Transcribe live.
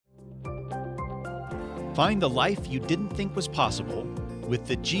Find the life you didn't think was possible with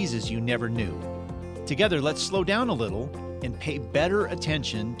the Jesus you never knew. Together, let's slow down a little and pay better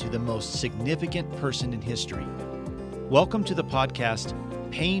attention to the most significant person in history. Welcome to the podcast,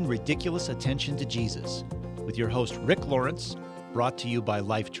 Paying Ridiculous Attention to Jesus, with your host, Rick Lawrence, brought to you by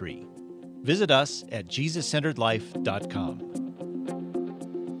Lifetree. Visit us at JesusCenteredLife.com.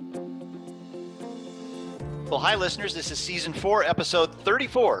 Well, hi, listeners. This is Season 4, Episode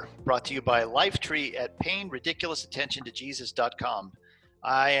 34, brought to you by Lifetree at PayingRidiculousAttentionToJesus.com.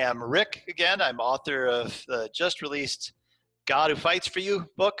 I am Rick again. I'm author of the just-released God Who Fights for You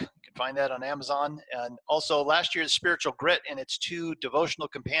book. You can find that on Amazon. And also last year's Spiritual Grit and its 2 devotional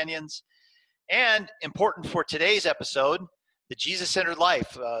companions. And important for today's episode, the Jesus-Centered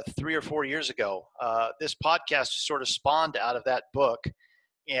Life 3 or 4 years ago. This podcast sort of spawned out of that book.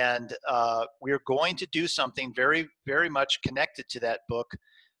 And we're going to do something very, very much connected to that book,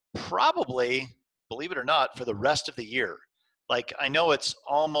 probably, believe it or not, for the rest of the year. Like, I know it's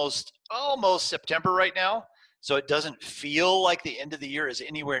almost September right now, so it doesn't feel like the end of the year is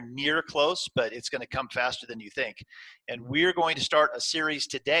anywhere near close, but it's going to come faster than you think. And we're going to start a series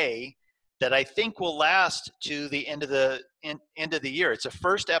today that I think will last to the end of the year. It's the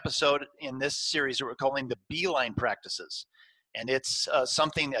first episode in this series that we're calling the Beeline Practices. And it's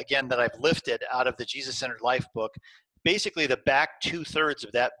something, again, that I've lifted out of the Jesus-Centered Life book. Basically, the back 2/3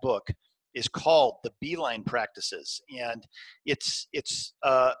 of that book is called the Beeline Practices. And it's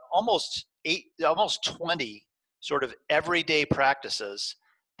almost 20 sort of everyday practices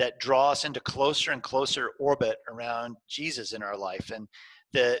that draw us into closer and closer orbit around Jesus in our life. And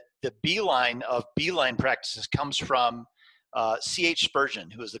the beeline of Beeline Practices comes from C.H.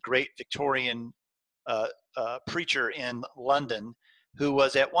 Spurgeon, who was the great Victorian preacher in London, who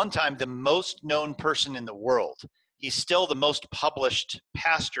was at one time the most known person in the world. He's still the most published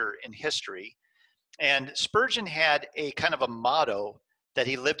pastor in history. And Spurgeon had a kind of a motto that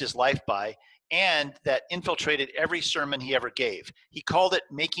he lived his life by and that infiltrated every sermon he ever gave. He called it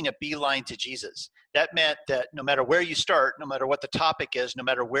making a beeline to Jesus. That meant that no matter where you start, no matter what the topic is, no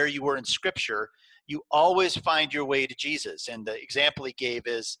matter where you were in Scripture, you always find your way to Jesus. And the example he gave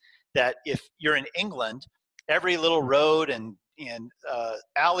is that if you're in England, every little road and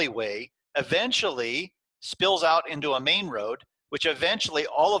alleyway eventually spills out into a main road, which eventually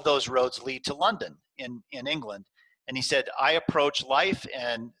all of those roads lead to London in England. And he said, I approach life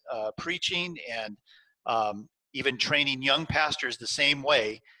and preaching and even training young pastors the same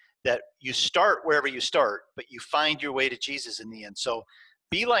way, that you start wherever you start, but you find your way to Jesus in the end. So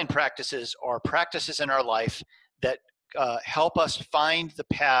beeline practices are practices in our life that help us find the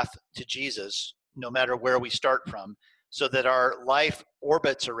path to Jesus, no matter where we start from, so that our life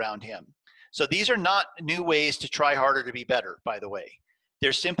orbits around him. So these are not new ways to try harder to be better, by the way.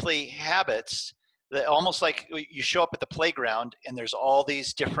 They're simply habits that almost like you show up at the playground and there's all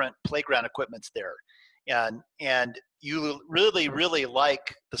these different playground equipments there. And you really, really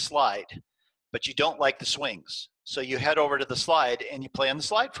like the slide, but you don't like the swings. So you head over to the slide and you play on the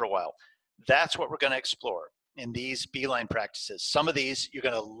slide for a while. That's what we're going to explore in these beeline practices. Some of these you're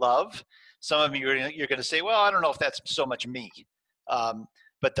going to love. Some of them you're going to say, well, I don't know if that's so much me.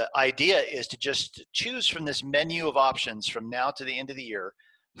 But the idea is to just choose from this menu of options from now to the end of the year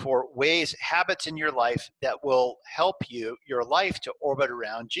for habits in your life that will help your life to orbit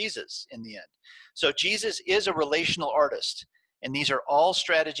around Jesus in the end. So Jesus is a relational artist, and these are all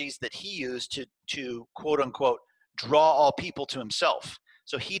strategies that he used to quote unquote draw all people to himself.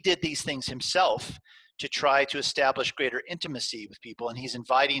 So he did these things himself to try to establish greater intimacy with people, and he's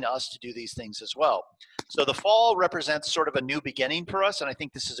inviting us to do these things as well. So the fall represents sort of a new beginning for us, and I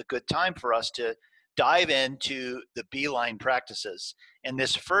think this is a good time for us to dive into the beeline practices. In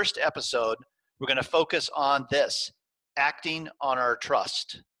this first episode, we're going to focus on this, acting on our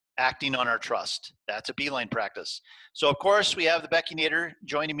trust. Acting on our trust. That's a beeline practice. So, of course, we have the Becky-nator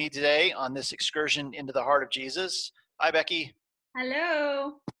joining me today on this excursion into the heart of Jesus. Hi, Becky.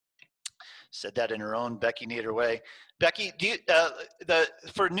 Hello. Said that in her own Becky-nator way. Becky, do you,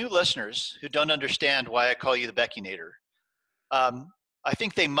 for new listeners who don't understand why I call you the Becky-nator, I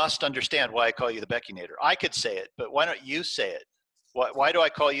think they must understand why I call you the Becky-nator. I could say it, but why don't you say it? Why do I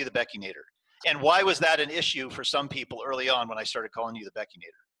call you the Becky-nator? And why was that an issue for some people early on when I started calling you the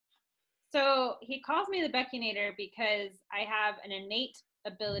Becky-nator? So he calls me the Becky-nator because I have an innate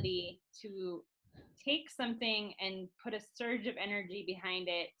ability to take something and put a surge of energy behind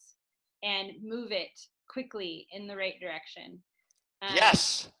it and move it quickly in the right direction.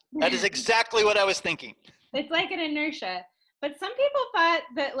 Yes, that is exactly what I was thinking. It's like an inertia. But some people thought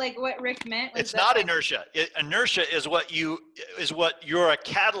that, like, what Rick meant was it's not inertia. Inertia is what you're a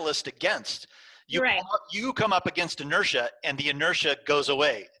catalyst against. Right. You come up against inertia, and the inertia goes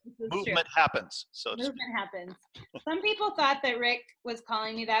away. Movement happens. So movement happens. Some people thought that Rick was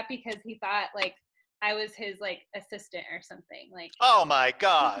calling me that because he thought like I was his like assistant or something. Like, oh my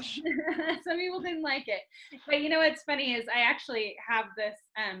gosh. Some people didn't like it. But you know what's funny is I actually have this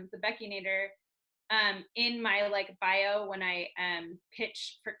the Beckinator in my like bio when I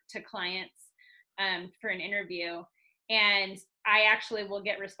pitch to clients for an interview, and I actually will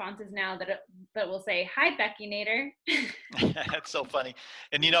get responses now that will say, "Hi, Beckinator." That's so funny.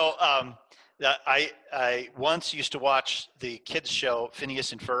 And you know, I once used to watch the kids show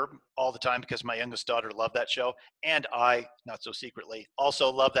Phineas and Ferb all the time because my youngest daughter loved that show, and I, not so secretly,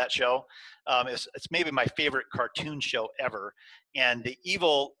 also love that show. It's maybe my favorite cartoon show ever. And the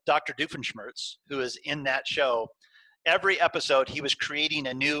evil Dr. Doofenshmirtz, who is in that show, every episode he was creating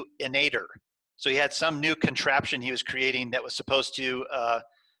a new innator. So he had some new contraption he was creating that was supposed to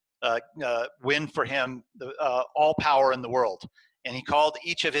win for him all power in the world. And he called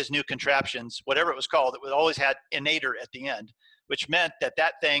each of his new contraptions, whatever it was called, it always had innator at the end, which meant that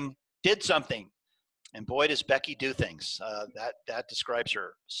that thing did something. And boy, does Becky do things. That describes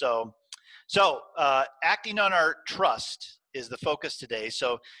her. So acting on our trust is the focus today.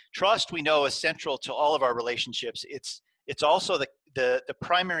 So trust, we know, is central to all of our relationships. It's also the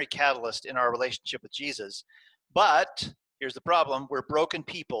primary catalyst in our relationship with Jesus. But here's the problem: we're broken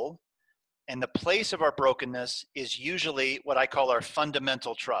people, and the place of our brokenness is usually what I call our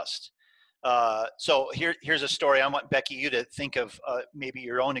fundamental trust. So here's a story. I want, Becky, you to think of maybe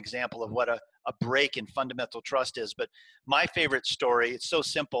your own example of what a break in fundamental trust is. But my favorite story, it's so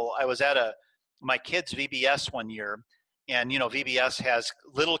simple. I was at my kids' VBS one year, and you know, VBS has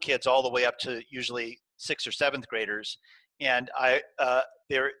little kids all the way up to usually 6th or 7th graders. And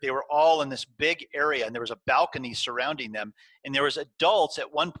they were all in this big area, and there was a balcony surrounding them. And there was adults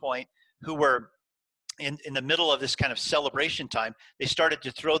at one point who were in the middle of this kind of celebration time. They started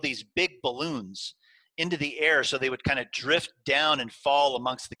to throw these big balloons into the air so they would kind of drift down and fall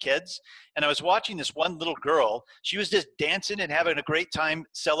amongst the kids. And I was watching this one little girl. She was just dancing and having a great time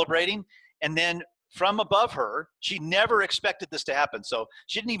celebrating. And then from above her, she never expected this to happen. So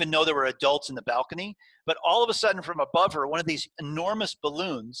she didn't even know there were adults in the balcony. But all of a sudden, from above her, one of these enormous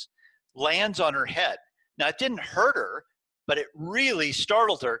balloons lands on her head. Now, it didn't hurt her, but it really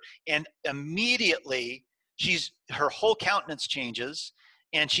startled her. And immediately, her whole countenance changes,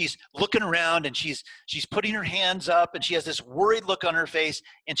 and she's looking around, and she's putting her hands up, and she has this worried look on her face,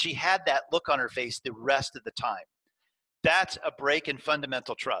 and she had that look on her face the rest of the time. That's a break in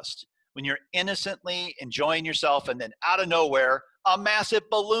fundamental trust. When you're innocently enjoying yourself, and then out of nowhere, a massive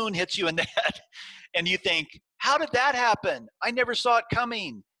balloon hits you in the head, and you think, how did that happen? I never saw it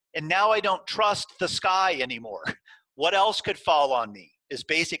coming, and now I don't trust the sky anymore. What else could fall on me is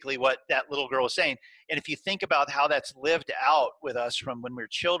basically what that little girl was saying. And if you think about how that's lived out with us from when we're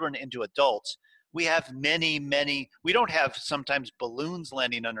children into adults, we have many, we don't have sometimes balloons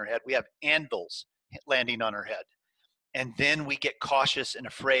landing on our head. We have anvils landing on our head. And then we get cautious and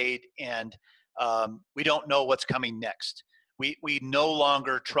afraid, and we don't know what's coming next. We no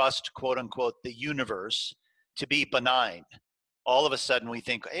longer trust, quote unquote, the universe to be benign. All of a sudden we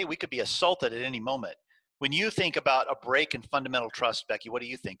think, hey, we could be assaulted at any moment. When you think about a break in fundamental trust, Becky, what do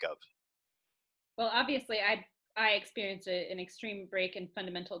you think of? Well, obviously, I experienced an extreme break in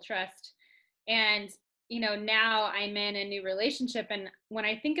fundamental trust. And, you know, now I'm in a new relationship. And when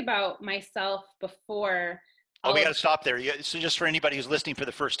I think about myself before... Oh, we got to stop there. So just for anybody who's listening for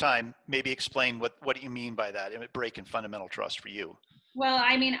the first time, maybe explain what you mean by that, a break in fundamental trust for you. Well,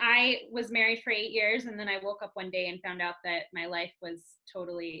 I mean, I was married for 8 years, and then I woke up one day and found out that my life was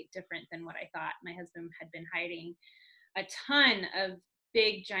totally different than what I thought. My husband had been hiding a ton of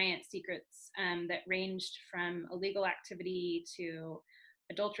big, giant secrets that ranged from illegal activity to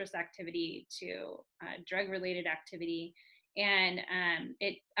adulterous activity to drug-related activity. And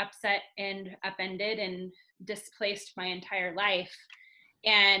it upset and upended and displaced my entire life.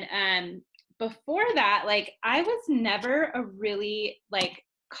 And before that, like, I was never a really like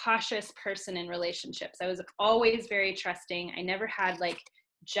cautious person in relationships. I was always very trusting. I never had like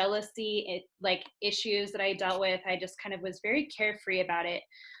jealousy, like issues that I dealt with. I just kind of was very carefree about it.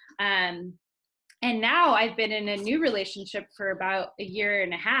 And now I've been in a new relationship for about a year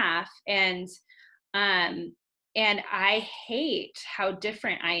and a half, and I hate how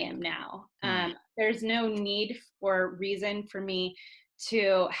different I am now. There's no need or reason for me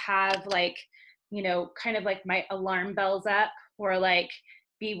to have like, you know, kind of like my alarm bells up, or like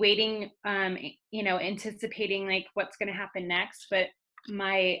be waiting, you know, anticipating like what's going to happen next. But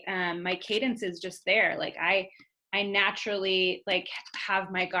my cadence is just there. Like I naturally like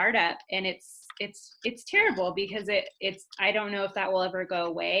have my guard up, and it's it's terrible because it's I don't know if that will ever go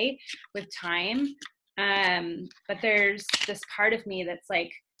away with time. But there's this part of me that's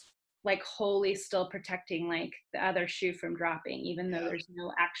like wholly still protecting like the other shoe from dropping, even though there's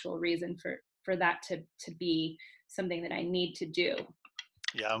no actual reason for that to be something that I need to do.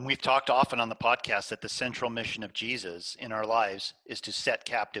 Yeah, and we've talked often on the podcast that the central mission of Jesus in our lives is to set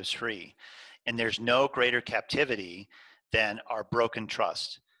captives free. And there's no greater captivity than our broken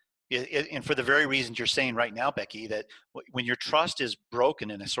trust. And for the very reasons you're saying right now, Becky, that when your trust is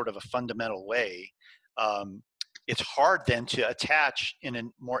broken in a sort of a fundamental way, it's hard then to attach in a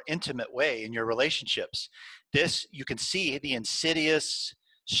more intimate way in your relationships. This, you can see the insidious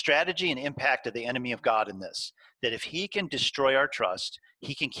strategy and impact of the enemy of God in this, that if he can destroy our trust,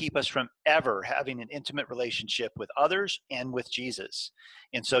 he can keep us from ever having an intimate relationship with others and with Jesus.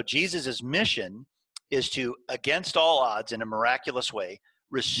 And so Jesus's mission is to, against all odds, in a miraculous way,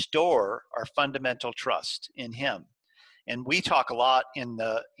 restore our fundamental trust in him. And we talk a lot on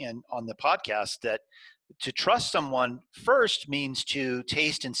the podcast that to trust someone first means to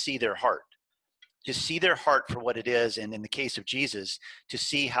taste and see their heart, to see their heart for what it is. And in the case of Jesus, to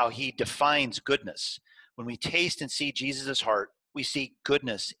see how he defines goodness. When we taste and see Jesus's heart, we see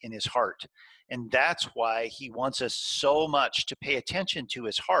goodness in his heart. And that's why he wants us so much to pay attention to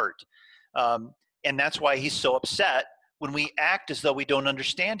his heart. And that's why he's so upset when we act as though we don't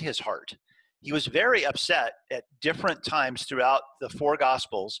understand his heart. He was very upset at different times throughout the four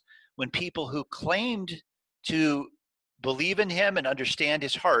Gospels when people who claimed to believe in him and understand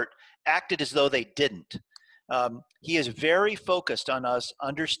his heart acted as though they didn't. He is very focused on us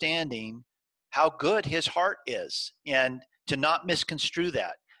understanding how good his heart is and to not misconstrue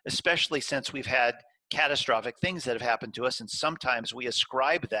that, especially since we've had catastrophic things that have happened to us. And sometimes we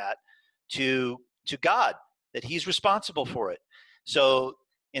ascribe that to God, that he's responsible for it. So,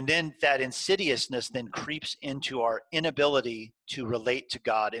 and then that insidiousness then creeps into our inability to relate to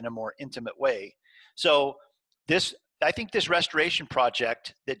God in a more intimate way. So I think this restoration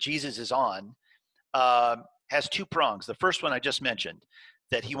project that Jesus is on has two prongs. The first one I just mentioned,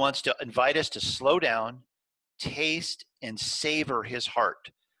 that he wants to invite us to slow down, taste, and savor his heart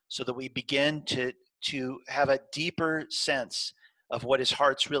so that we begin to have a deeper sense of what his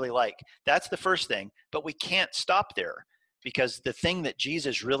heart's really like. That's the first thing, but we can't stop there, because the thing that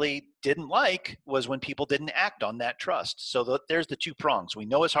Jesus really didn't like was when people didn't act on that trust. So there's the two prongs. We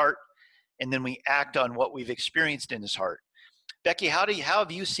know his heart, and then we act on what we've experienced in his heart. Becky, how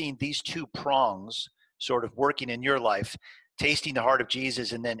have you seen these two prongs sort of working in your life, tasting the heart of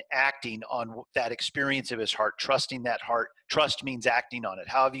Jesus and then acting on that experience of his heart, trusting that heart? Trust means acting on it.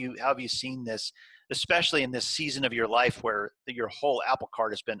 How have you seen this, especially in this season of your life where your whole apple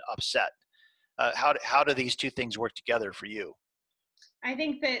cart has been upset? How do these two things work together for you? I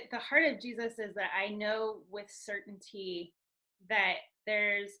think that the heart of Jesus is that I know with certainty that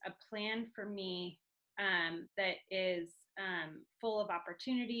there's a plan for me that is full of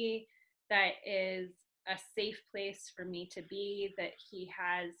opportunity, that is a safe place for me to be, that he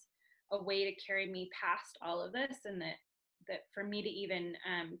has a way to carry me past all of this, and that for me to even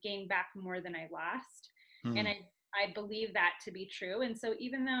gain back more than I lost. And I believe that to be true. And so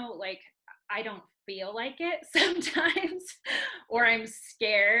even though like I don't feel like it sometimes, or I'm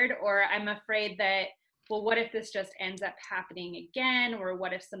scared, or I'm afraid that, well, what if this just ends up happening again? Or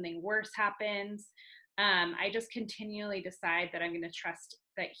what if something worse happens? I just continually decide that I'm going to trust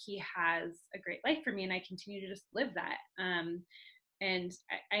that he has a great life for me, and I continue to just live that. And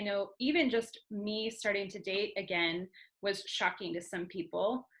I know even just me starting to date again was shocking to some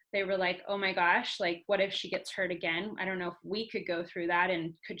people. They were like, oh my gosh, like, what if she gets hurt again? I don't know if we could go through that,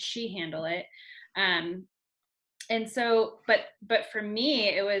 and could she handle it? And so, but for me,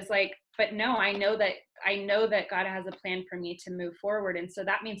 it was like, but no, I know that God has a plan for me to move forward. And so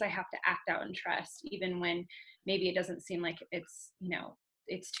that means I have to act out in trust, even when maybe it doesn't seem like it's,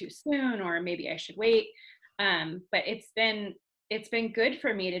 it's too soon, or maybe I should wait. But it's been good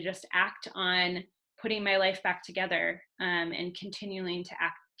for me to just act on putting my life back together, and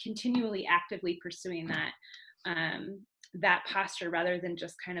continually actively pursuing that posture, rather than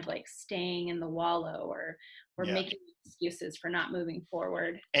just kind of like staying in the wallow or making excuses for not moving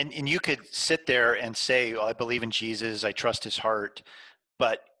forward. And you could sit there and say, well, I believe in Jesus, I trust his heart.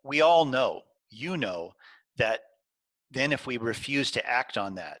 But we all know, that then if we refuse to act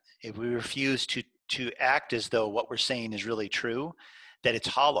on that, if we refuse to act as though what we're saying is really true, that it's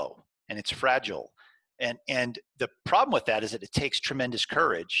hollow and it's fragile. And the problem with that is that it takes tremendous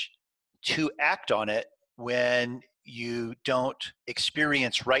courage to act on it when you don't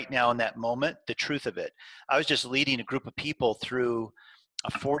experience right now in that moment the truth of it. I was just leading a group of people through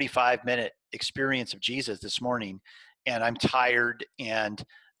a 45-minute experience of Jesus this morning, and I'm tired, and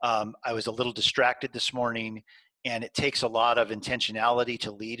I was a little distracted this morning, and it takes a lot of intentionality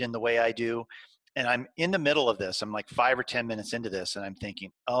to lead in the way I do. And I'm in the middle of this. I'm like 5 or 10 minutes into this, and I'm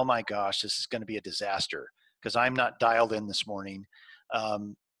thinking, oh my gosh, this is going to be a disaster because I'm not dialed in this morning.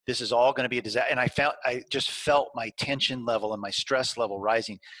 This is all going to be a disaster. And I just felt my tension level and my stress level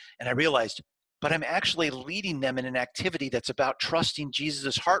rising. And I realized, but I'm actually leading them in an activity that's about trusting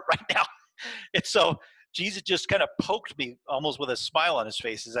Jesus' heart right now. And so Jesus just kind of poked me almost with a smile on his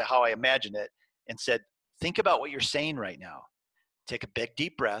face, is how I imagine it, and said, think about what you're saying right now. Take a big,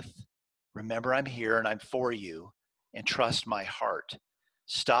 deep breath. Remember, I'm here and I'm for you, and trust my heart.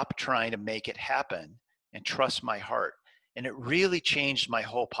 Stop trying to make it happen and trust my heart. And it really changed my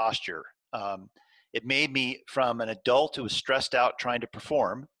whole posture. It made me from an adult who was stressed out trying to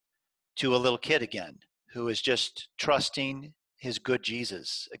perform to a little kid again, who is just trusting his good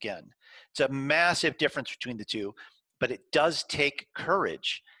Jesus again. It's a massive difference between the two, but it does take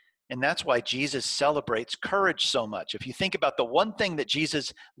courage. And that's why Jesus celebrates courage so much. If you think about the one thing that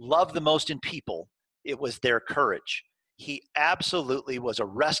Jesus loved the most in people, it was their courage. He absolutely was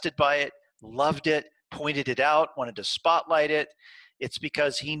arrested by it, loved it, pointed it out, wanted to spotlight it. It's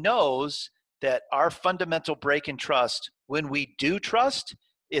because he knows that our fundamental break in trust, when we do trust,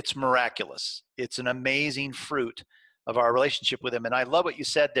 it's miraculous. It's an amazing fruit of our relationship with him. And I love what you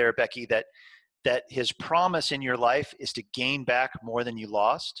said there, Becky, that his promise in your life is to gain back more than you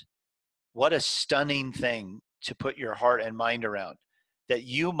lost. What a stunning thing to put your heart and mind around, that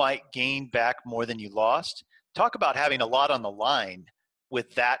you might gain back more than you lost. Talk about having a lot on the line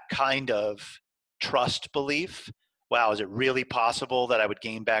with that kind of trust belief. Wow, is it really possible that I would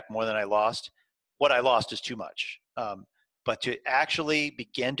gain back more than I lost? What I lost is too much. But to actually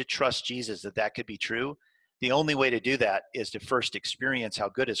begin to trust Jesus that could be true, the only way to do that is to first experience how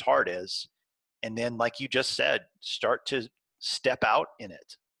good his heart is. And then, like you just said, start to step out in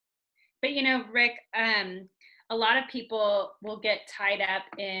it. But Rick, a lot of people will get tied up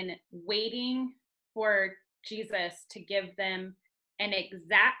in waiting for Jesus to give them an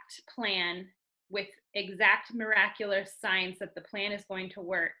exact plan with exact miraculous signs that the plan is going to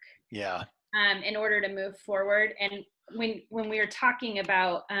work. Yeah. In order to move forward. And when we were talking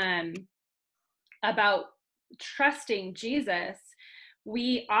about trusting Jesus,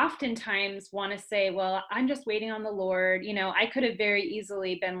 we oftentimes want to say, well, I'm just waiting on the Lord. I could have very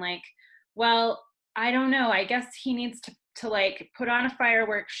easily been like, well, I don't know. I guess he needs to like put on a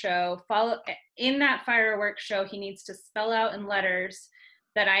fireworks show. Follow in that fireworks show. He needs to spell out in letters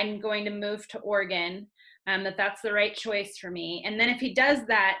that I'm going to move to Oregon. That's the right choice for me. And then if he does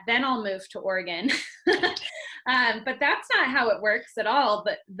that, then I'll move to Oregon. But that's not how it works at all.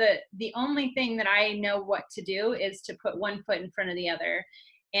 But the only thing that I know what to do is to put one foot in front of the other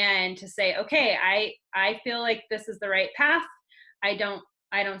and to say, okay, I feel like this is the right path. I don't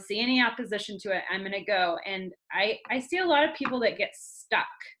see any opposition to it. I'm going to go. And I see a lot of people that get stuck.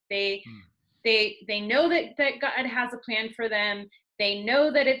 They know that God has a plan for them. They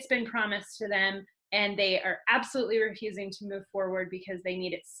know that it's been promised to them, and they are absolutely refusing to move forward because they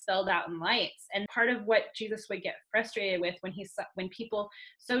need it spelled out in lights. And part of what Jesus would get frustrated with when people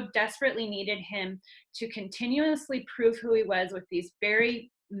so desperately needed him to continuously prove who he was with these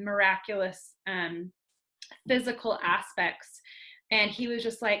very miraculous physical aspects. And he was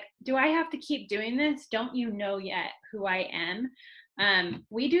just like, do I have to keep doing this? Don't you know yet who I am?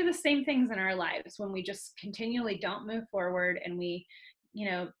 We do the same things in our lives when we just continually don't move forward, and we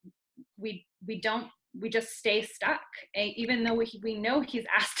just stay stuck, even though we know he's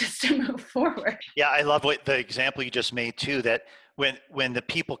asked us to move forward. Yeah, I love what the example you just made too, that when the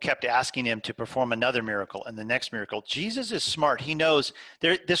people kept asking him to perform another miracle and the next miracle, Jesus is smart. He knows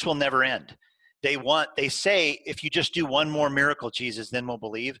this will never end. They say, if you just do one more miracle, Jesus, then we'll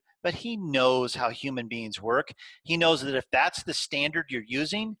believe. But he knows how human beings work. He knows that if that's the standard you're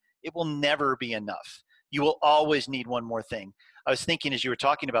using, it will never be enough. You will always need one more thing. I was thinking as you were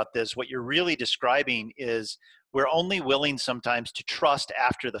talking about this, what you're really describing is we're only willing sometimes to trust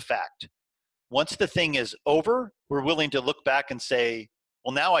after the fact. Once the thing is over, we're willing to look back and say,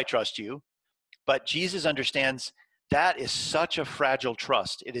 well, now I trust you. But Jesus understands that is such a fragile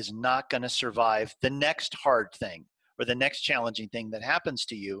trust. It is not going to survive the next hard thing or the next challenging thing that happens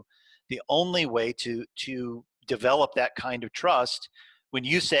to you. The only way to develop that kind of trust, when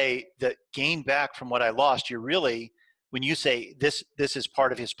you say that gain back from what I lost, you're really, when you say this is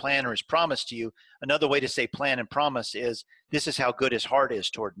part of his plan or his promise to you, another way to say plan and promise is this is how good his heart is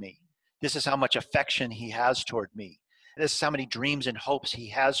toward me. This is how much affection he has toward me. This is how many dreams and hopes he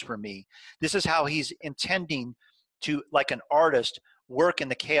has for me. This is how he's intending to, like an artist, work in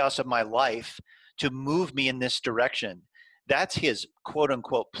the chaos of my life to move me in this direction. That's his quote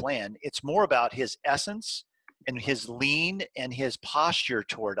unquote plan. It's more about his essence and his lean and his posture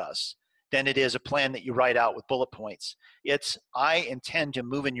toward us than it is a plan that you write out with bullet points. It's, I intend to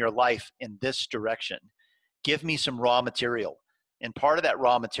move in your life in this direction. Give me some raw material. And part of that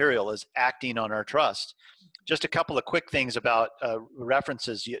raw material is acting on our trust. Just a couple of quick things about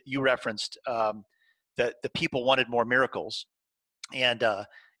references. You referenced that the people wanted more miracles. And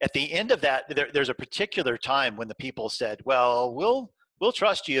at the end of that, there's a particular time when the people said, well, we'll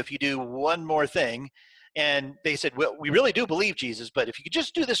trust you if you do one more thing. And they said, well, we really do believe Jesus, but if you could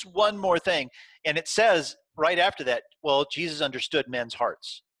just do this one more thing. And it says right after that, well, Jesus understood men's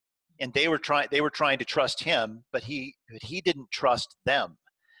hearts. And they were trying to trust him, but he didn't trust them.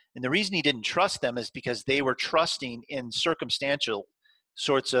 And the reason he didn't trust them is because they were trusting in circumstantial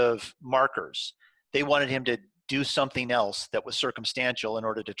sorts of markers. They wanted him to do something else that was circumstantial in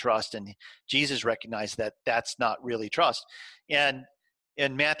order to trust. And Jesus recognized that that's not really trust. And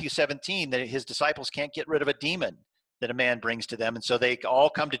in Matthew 17, that his disciples can't get rid of a demon that a man brings to them. And so they all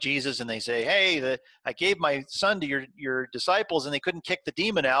come to Jesus and they say, hey, I gave my son to your disciples and they couldn't kick the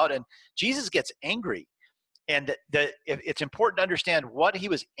demon out. And Jesus gets angry. And it's important to understand what he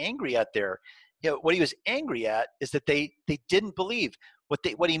was angry at there. What he was angry at is that they didn't believe.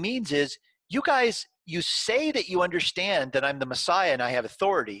 What he means is, you guys, you say that you understand that I'm the Messiah and I have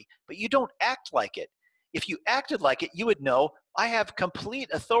authority, but you don't act like it. If you acted like it, you would know I have complete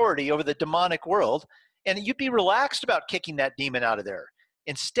authority over the demonic world, and you'd be relaxed about kicking that demon out of there.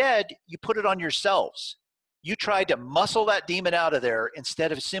 Instead, you put it on yourselves. You tried to muscle that demon out of there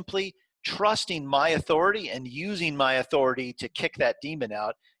instead of simply trusting my authority and using my authority to kick that demon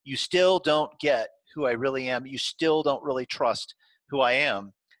out. You still don't get who I really am. You still don't really trust who I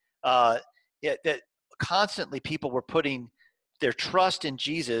am. That constantly people were putting their trust in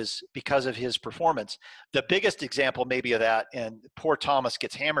Jesus because of his performance. The biggest example maybe of that, and poor Thomas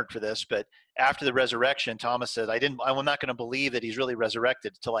gets hammered for this, but after the resurrection, Thomas said, I'm not going to believe that he's really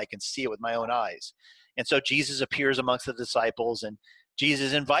resurrected until I can see it with my own eyes. And so Jesus appears amongst the disciples, and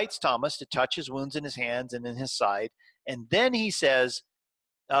Jesus invites Thomas to touch his wounds in his hands and in his side. And then he says,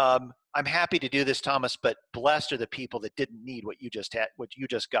 I'm happy to do this, Thomas, but blessed are the people that didn't need what you just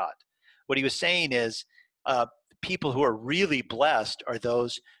got. What he was saying is, people who are really blessed are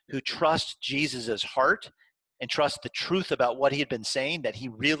those who trust Jesus's heart and trust the truth about what he had been saying, that he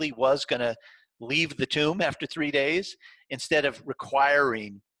really was going to leave the tomb after 3 days, instead of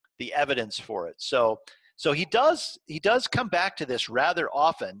requiring the evidence for it. So he does come back to this rather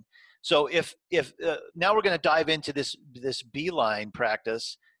often. So if now we're going to dive into this beeline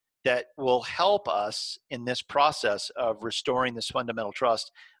practice that will help us in this process of restoring this fundamental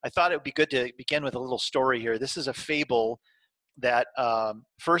trust. I thought it would be good to begin with a little story here. This is a fable that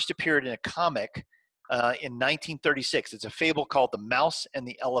first appeared in a comic in 1936. It's a fable called The Mouse and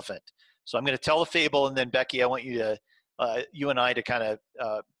the Elephant. So I'm going to tell a fable, and then Becky, I want you and I to kind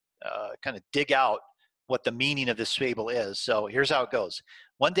of dig out what the meaning of this fable is. So here's how it goes.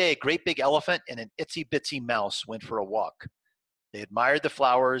 One day, a great big elephant and an itsy bitsy mouse went for a walk. They admired the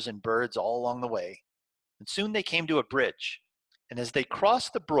flowers and birds all along the way, and soon they came to a bridge. And as they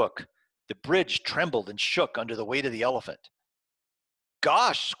crossed the brook, the bridge trembled and shook under the weight of the elephant.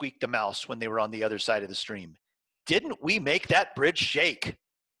 Gosh, squeaked the mouse when they were on the other side of the stream. Didn't we make that bridge shake?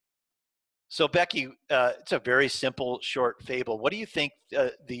 So Becky, it's a very simple, short fable. What do you think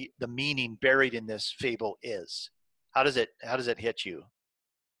the meaning buried in this fable is? How does it hit you?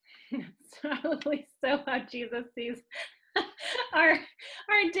 It's probably so how Jesus sees our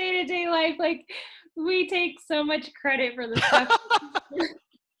day-to-day life. Like, we take so much credit for the stuff.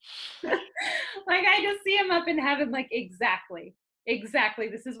 Like, I just see him up in heaven, like, exactly,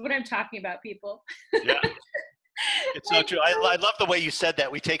 this is what I'm talking about, people. Yeah, it's so true. I love the way you said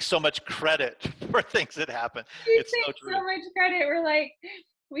that. We take so much credit for things that happen. It's so true. So much credit. We're like,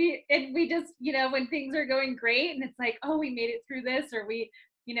 we just, when things are going great and it's like, oh, we made it through this, or we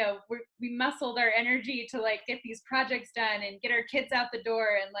muscled our energy to like get these projects done and get our kids out the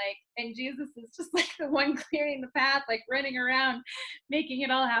door, and Jesus is just like the one clearing the path, like running around making it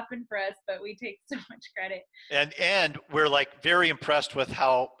all happen for us, but we take so much credit. And we're like very impressed with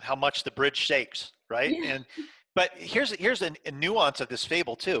how much the bridge shakes, right? Yeah. But here's a nuance of this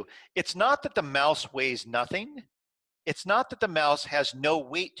fable too. It's not that the mouse weighs nothing. It's not that the mouse has no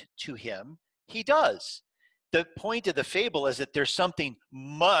weight to him. He does. The point of the fable is that there's something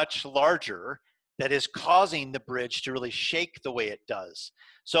much larger that is causing the bridge to really shake the way it does.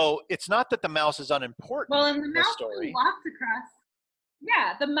 So it's not that the mouse is unimportant. Well, and the mouse walks across.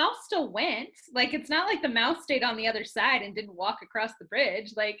 Yeah, the mouse still went. Like, it's not like the mouse stayed on the other side and didn't walk across the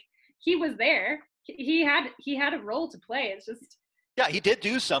bridge. Like, he was there. He had a role to play. It's just Yeah, he did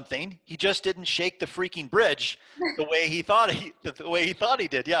do something. He just didn't shake the freaking bridge the way he thought he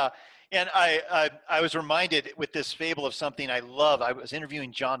did. Yeah. And I was reminded with this fable of something I love. I was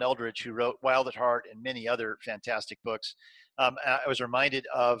interviewing John Eldredge, who wrote Wild at Heart and many other fantastic books. I was reminded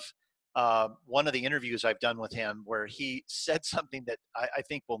of one of the interviews I've done with him where he said something that I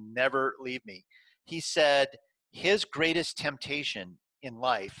think will never leave me. He said his greatest temptation in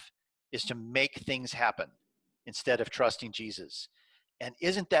life is to make things happen instead of trusting Jesus. And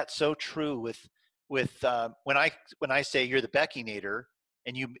isn't that so true with when I say you're the Beckinator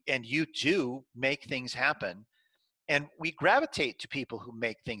and you do make things happen, and we gravitate to people who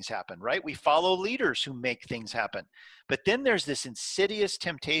make things happen, right? We follow leaders who make things happen. But then there's this insidious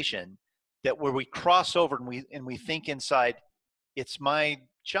temptation that where we cross over and we think inside, it's my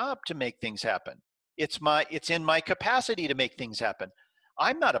job to make things happen. It's in my capacity to make things happen.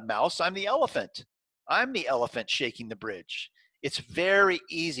 I'm not a mouse, I'm the elephant. I'm the elephant shaking the bridge. It's very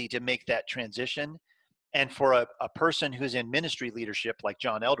easy to make that transition. And for a person who's in ministry leadership like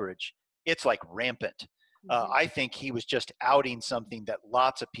John Eldredge, it's like rampant. I think he was just outing something that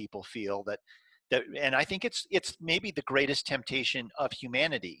lots of people feel and I think it's maybe the greatest temptation of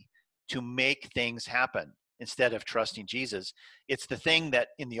humanity to make things happen instead of trusting Jesus. It's the thing that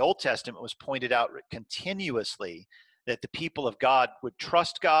in the Old Testament was pointed out continuously, that the people of God would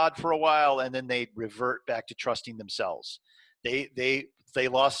trust God for a while and then they'd revert back to trusting themselves. They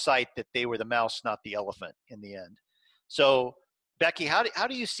lost sight that they were the mouse, not the elephant in the end. So Becky, how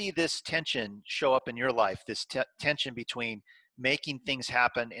do you see this tension show up in your life, this tension between making things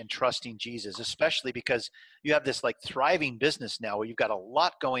happen and trusting Jesus, especially because you have this like thriving business now where you've got a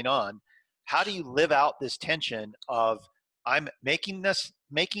lot going on? How do you live out this tension of I'm making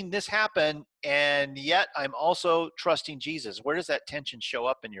this happen and yet I'm also trusting Jesus? Where does that tension show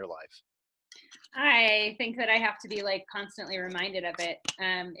up in your life? I think that I have to be like constantly reminded of it.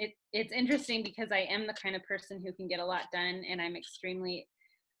 It's interesting because I am the kind of person who can get a lot done, and I'm extremely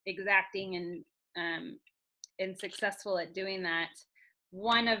exacting and successful at doing that.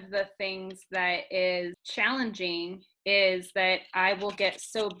 One of the things that is challenging is that I will get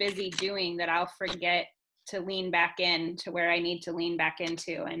so busy doing that I'll forget to lean back in to where I need to lean back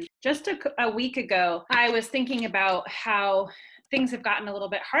into. And just a week ago, I was thinking about how things have gotten a little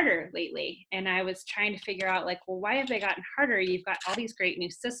bit harder lately. And I was trying to figure out, like, well, why have they gotten harder? You've got all these great new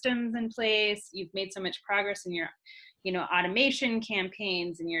systems in place. You've made so much progress in your automation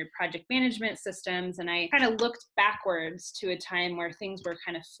campaigns and your project management systems. And I kind of looked backwards to a time where things were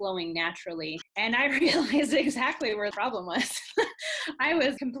kind of flowing naturally. And I realized exactly where the problem was. I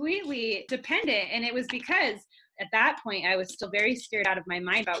was completely dependent. And it was because at that point, I was still very scared out of my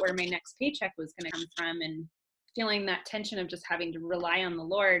mind about where my next paycheck was going to come from, and feeling that tension of just having to rely on the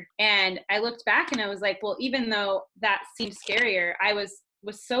Lord. And I looked back and I was like, well, even though that seemed scarier, I was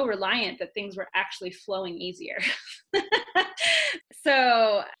so reliant that things were actually flowing easier.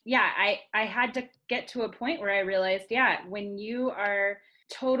 So yeah, I had to get to a point where I realized, yeah, when you are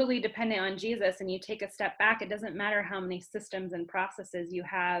totally dependent on Jesus and you take a step back, it doesn't matter how many systems and processes you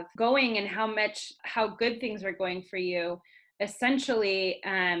have going and how good things are going for you. Essentially,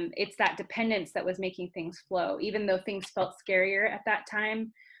 it's that dependence that was making things flow. Even though things felt scarier at that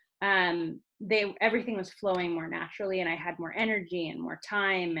time, everything was flowing more naturally, and I had more energy and more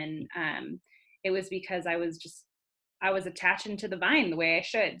time. And it was because I was attaching to the vine the way I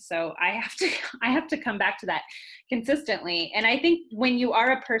should. So I have to come back to that consistently. And I think when you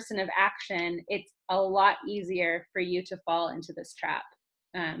are a person of action, it's a lot easier for you to fall into this trap.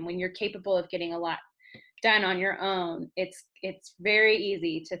 When you're capable of getting a lot done on your own, it's very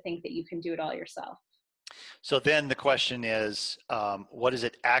easy to think that you can do it all yourself. So then the question is, what does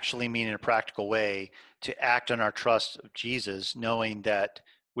it actually mean in a practical way to act on our trust of Jesus, knowing that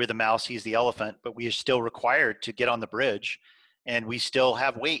we're the mouse, he's the elephant, but we are still required to get on the bridge and we still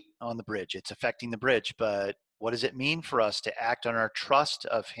have weight on the bridge. It's affecting the bridge, but what does it mean for us to act on our trust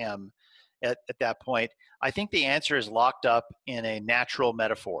of him at that point? I think the answer is locked up in a natural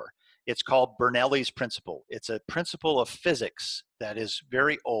metaphor. It's called Bernoulli's principle. It's a principle of physics that is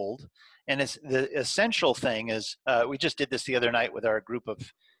very old. And it's the essential thing is, we just did this the other night with our group of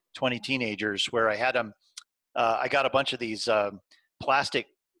 20 teenagers where I had them, I got a bunch of these plastic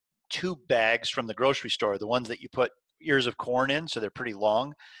tube bags from the grocery store, the ones that you put ears of corn in, so they're pretty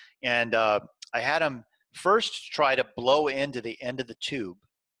long. And I had them first try to blow into the end of the tube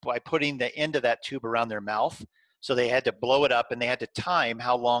by putting the end of that tube around their mouth. So they had to blow it up and they had to time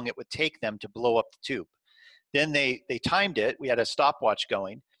how long it would take them to blow up the tube. Then they timed it. We had a stopwatch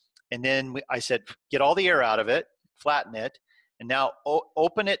going. And then I said, get all the air out of it, flatten it, and now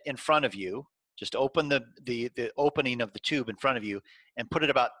open it in front of you. Just open the opening of the tube in front of you and put it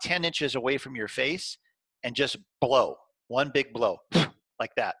about 10 inches away from your face and just blow, one big blow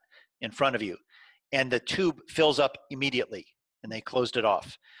like that in front of you. And the tube fills up immediately, and they closed it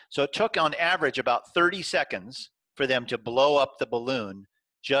off. So it took on average about 30 seconds for them to blow up the balloon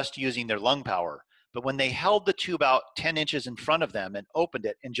just using their lung power. But when they held the tube out 10 inches in front of them and opened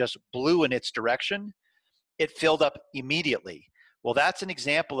it and just blew in its direction, it filled up immediately. Well, that's an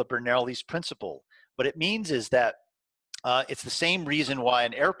example of Bernoulli's principle. What it means is that it's the same reason why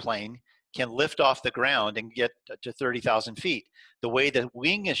an airplane can lift off the ground and get to 30,000 feet. The way the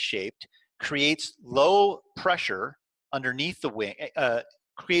wing is shaped creates low pressure underneath the wing,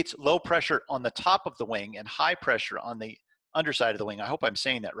 creates low pressure on the top of the wing and high pressure on the underside of the wing. I hope I'm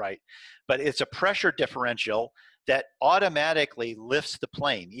saying that right. But it's a pressure differential that automatically lifts the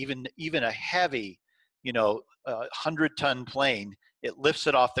plane, even a heavy, 100-ton plane, it lifts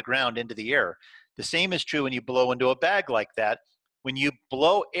it off the ground into the air. The same is true when you blow into a bag like that. When you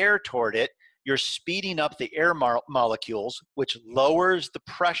blow air toward it, you're speeding up the air molecules, which lowers the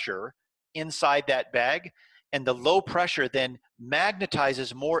pressure inside that bag. And the low pressure then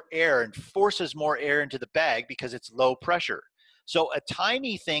magnetizes more air and forces more air into the bag because it's low pressure. So a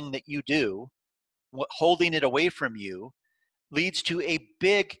tiny thing that you do, holding it away from you, leads to a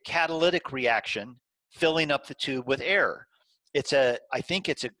big catalytic reaction, filling up the tube with air. I think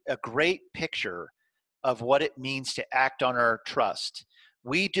it's a great picture of what it means to act on our trust.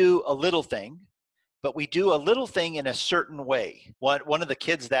 We do a little thing, but we do a little thing in a certain way. One of the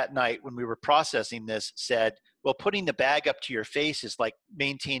kids that night when we were processing this said, well, putting the bag up to your face is like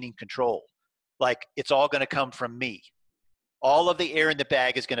maintaining control. Like it's all going to come from me. All of the air in the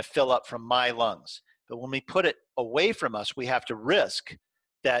bag is going to fill up from my lungs. But when we put it away from us, we have to risk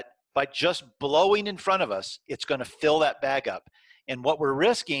that by just blowing in front of us, it's going to fill that bag up. And what we're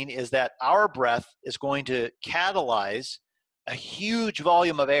risking is that our breath is going to catalyze a huge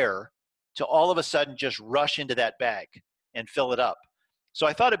volume of air to all of a sudden just rush into that bag and fill it up. So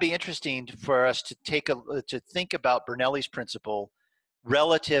I thought it'd be interesting for us to think about Bernoulli's principle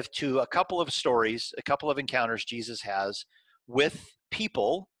relative to a couple of stories, a couple of encounters Jesus has with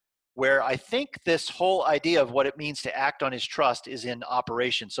people where I think this whole idea of what it means to act on his trust is in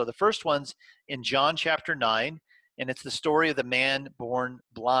operation. So the first one's in John chapter 9, and it's the story of the man born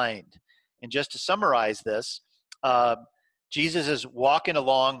blind. And just to summarize this, Jesus is walking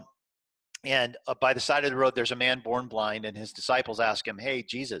along, and by the side of the road, there's a man born blind, and his disciples ask him, hey,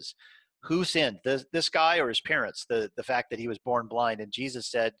 Jesus, who sinned, this guy or his parents, the fact that he was born blind? And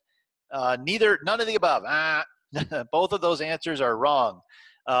Jesus said, none of the above. Both of those answers are wrong.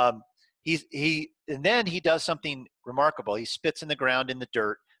 And then he does something remarkable. He spits in the ground in the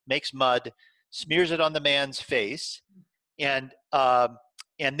dirt, makes mud, smears it on the man's face, and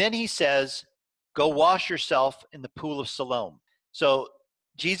then he says, go wash yourself in the pool of Siloam. So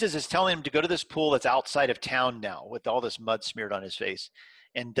Jesus is telling him to go to this pool that's outside of town now with all this mud smeared on his face.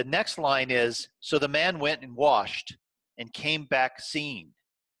 And the next line is, so the man went and washed and came back seeing.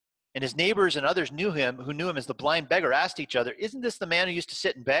 And his neighbors and others who knew him as the blind beggar, asked each other, isn't this the man who used to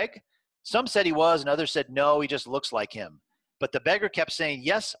sit and beg? Some said he was, and others said, no, he just looks like him. But the beggar kept saying,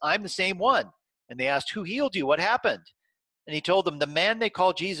 yes, I'm the same one. And they asked, who healed you? What happened? And he told them, the man they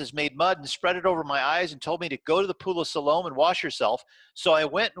called Jesus made mud and spread it over my eyes and told me to go to the pool of Siloam and wash yourself. So I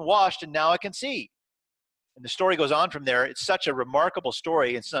went and washed, and now I can see. And the story goes on from there. It's such a remarkable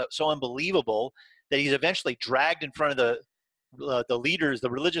story. It's so unbelievable that he's eventually dragged in front of the leaders,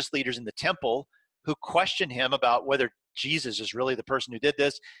 the religious leaders in the temple, who question him about whether Jesus is really the person who did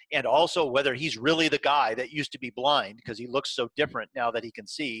this, and also whether he's really the guy that used to be blind, because he looks so different now that he can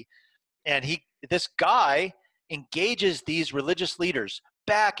see. And this guy engages these religious leaders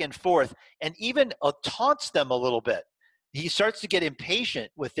back and forth and even taunts them a little bit. He starts to get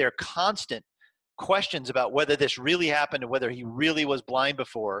impatient with their constant questions about whether this really happened and whether he really was blind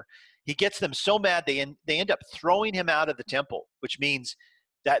before. He gets them so mad they end up throwing him out of the temple, which means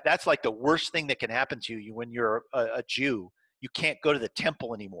that's like the worst thing that can happen to you when you're a Jew. You can't go to the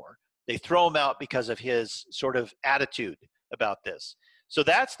temple anymore. They throw him out because of his sort of attitude about this. So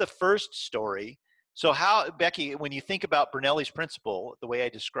that's the first story. So Becky, when you think about Bernoulli's principle, the way I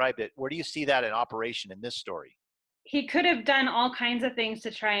described it, where do you see that in operation in this story? He could have done all kinds of things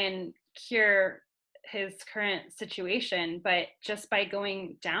to try and cure his current situation, but just by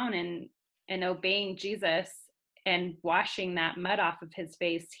going down and obeying Jesus and washing that mud off of his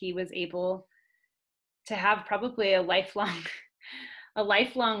face, he was able to have probably a lifelong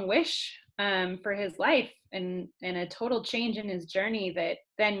wish for his life. and a total change in his journey that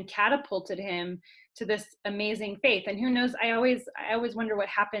then catapulted him to this amazing faith. And who knows, I always wonder what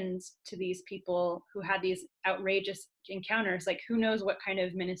happens to these people who had these outrageous encounters. Like, who knows what kind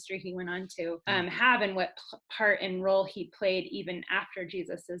of ministry he went on to have, and what part and role he played even after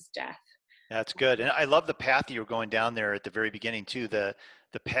Jesus's death. That's good. And I love the path you were going down there at the very beginning too, the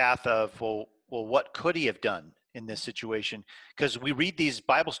path of, well, what could he have done in this situation? Because we read these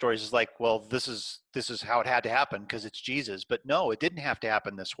Bible stories as like, well, this is how it had to happen because it's Jesus. But no, it didn't have to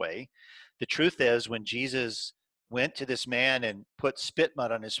happen this way. The truth is, when Jesus went to this man and put spit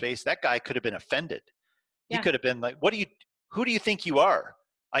mud on his face, that guy could have been offended. He could have been like, who do you think you are?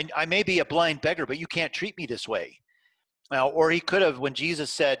 I may be a blind beggar, but you can't treat me this way. Now, or he could have, when Jesus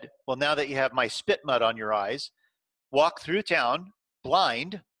said, well, now that you have my spit mud on your eyes, walk through town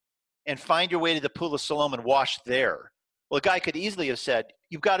blind and find your way to the pool of Siloam and wash there. Well, the guy could easily have said,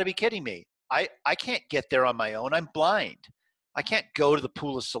 you've got to be kidding me. I can't get there on my own. I'm blind. I can't go to the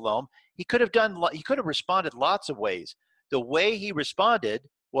pool of Siloam. He could have responded lots of ways. The way he responded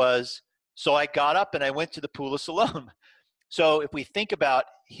was, so I got up and I went to the pool of Siloam. So if we think about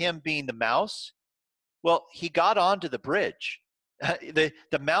him being the mouse, well, he got onto the bridge. The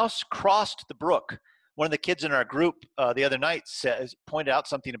mouse crossed the brook. One of the kids in our group the other night pointed out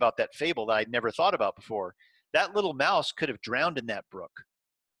something about that fable that I'd never thought about before. That little mouse could have drowned in that brook.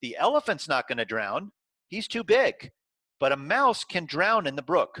 The elephant's not going to drown. He's too big. But a mouse can drown in the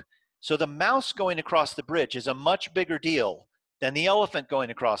brook. So the mouse going across the bridge is a much bigger deal than the elephant going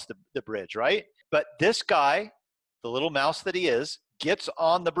across the bridge, right? But this guy, the little mouse that he is, gets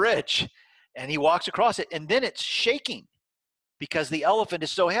on the bridge. And he walks across it, and then it's shaking because the elephant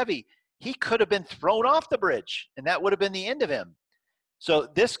is so heavy. He could have been thrown off the bridge, and that would have been the end of him. So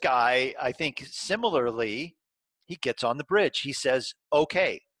this guy, I think similarly, he gets on the bridge. He says,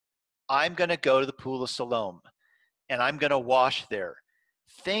 okay, I'm going to go to the pool of Siloam, and I'm going to wash there.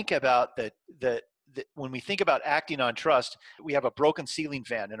 Think about when we think about acting on trust, we have a broken ceiling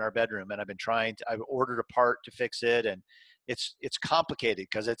fan in our bedroom, and I've ordered a part to fix it, and it's complicated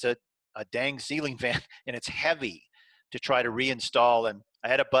because it's a dang ceiling fan and it's heavy to try to reinstall. And I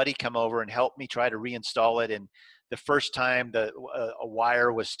had a buddy come over and help me try to reinstall it. And the first time a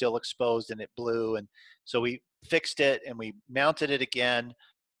wire was still exposed and it blew. And so we fixed it and we mounted it again.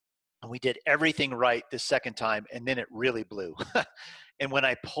 And we did everything right the second time. And then it really blew. And when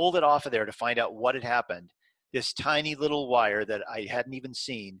I pulled it off of there to find out what had happened, this tiny little wire that I hadn't even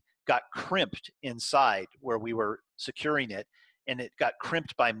seen got crimped inside where we were securing it. And it got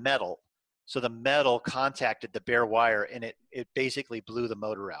crimped by metal. So the metal contacted the bare wire and it basically blew the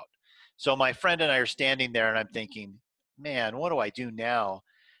motor out. So my friend and I are standing there and I'm thinking, man, what do I do now?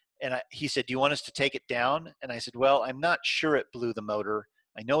 And he said, do you want us to take it down? And I said, well, I'm not sure it blew the motor.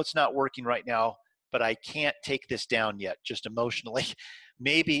 I know it's not working right now, but I can't take this down yet, just emotionally.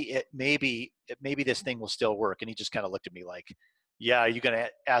 Maybe this thing will still work. And he just kind of looked at me like, yeah, are you going to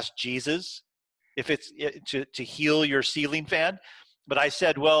ask Jesus if it's to heal your ceiling fan? But I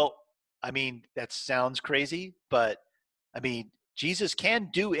said, well, I mean, that sounds crazy, but I mean, Jesus can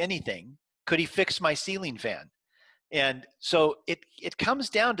do anything. Could he fix my ceiling fan? And so it comes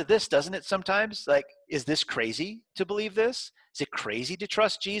down to this, doesn't it? Sometimes, like, is this crazy to believe this? Is it crazy to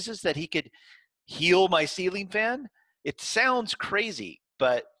trust Jesus that he could heal my ceiling fan? It sounds crazy,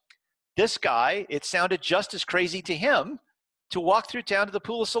 but this guy, it sounded just as crazy to him to walk through town to the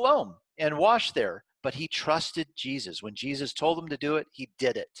pool of Siloam and wash there. But he trusted Jesus. When Jesus told him to do it, he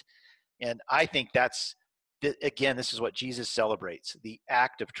did it. And I think again, this is what Jesus celebrates, the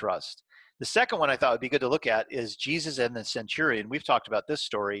act of trust. The second one I thought would be good to look at is Jesus and the centurion. We've talked about this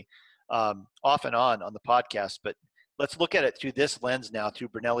story off and on the podcast, but let's look at it through this lens now, through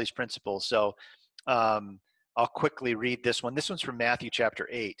Brunelli's principles. So I'll quickly read this one. This one's from Matthew chapter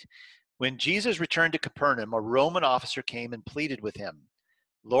 8. When Jesus returned to Capernaum, a Roman officer came and pleaded with him,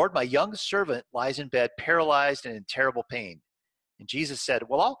 Lord, my young servant lies in bed, paralyzed and in terrible pain. And Jesus said,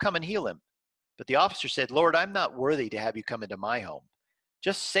 well, I'll come and heal him. But the officer said, Lord, I'm not worthy to have you come into my home.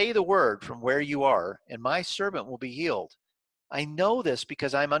 Just say the word from where you are, and my servant will be healed. I know this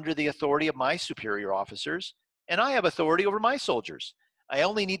because I'm under the authority of my superior officers, and I have authority over my soldiers. I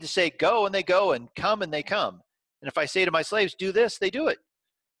only need to say, go, and they go, and come, and they come. And if I say to my slaves, do this, they do it.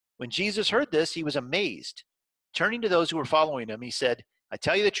 When Jesus heard this, he was amazed. Turning to those who were following him, he said, I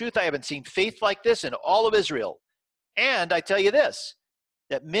tell you the truth, I haven't seen faith like this in all of Israel. And I tell you this,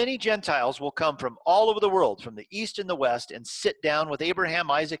 that many Gentiles will come from all over the world, from the east and the west, and sit down with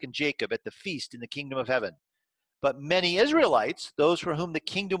Abraham, Isaac, and Jacob at the feast in the kingdom of heaven. But many Israelites, those for whom the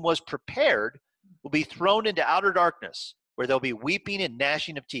kingdom was prepared, will be thrown into outer darkness, where there'll be weeping and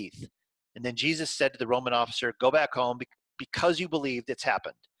gnashing of teeth. And then Jesus said to the Roman officer, go back home because you believed it's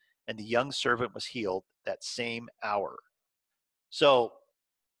happened. And the young servant was healed that same hour. So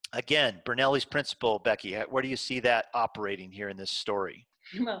again, Bernoulli's principle, Becky, where do you see that operating here in this story?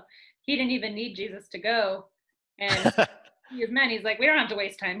 Well, he didn't even need Jesus to go. And he was meant, he's like, we don't have to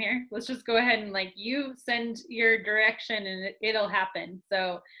waste time here. Let's just go ahead and like you send your direction and it'll happen.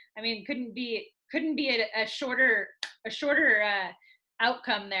 So, I mean, couldn't be a shorter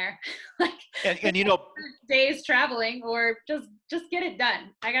outcome there. Like and days traveling, or just get it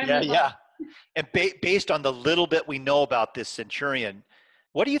done. I gotta move yeah. on. And based on the little bit we know about this centurion,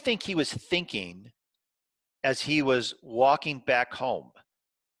 what do you think he was thinking as he was walking back home?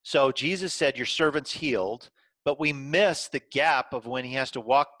 So Jesus said, your servant's healed, but we miss the gap of when he has to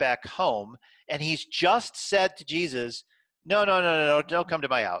walk back home. And he's just said to Jesus, no, don't come to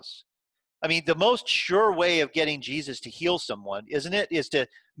my house. I mean, the most sure way of getting Jesus to heal someone, isn't it, is to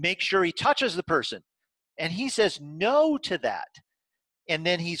make sure he touches the person. And he says no to that. And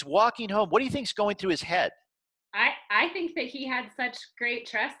then he's walking home. What do you think's going through his head? I think that he had such great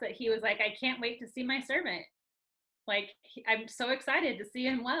trust that he was like, I can't wait to see my servant. Like, I'm so excited to see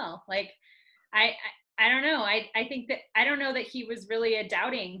him well. Like, I don't know. I think that, I don't know that he was really a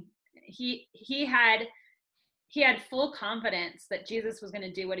doubting. He had full confidence that Jesus was going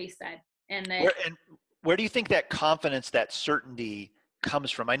to do what he said. And where do you think that confidence, that certainty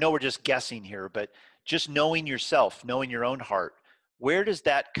comes from? I know we're just guessing here, but just knowing yourself, knowing your own heart, where does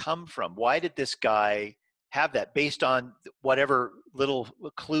that come from? Why did this guy have that based on whatever little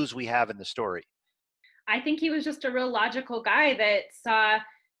clues we have in the story? I think he was just a real logical guy that saw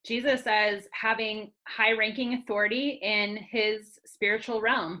Jesus as having high ranking authority in his spiritual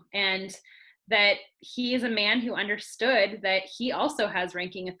realm, and that he is a man who understood that he also has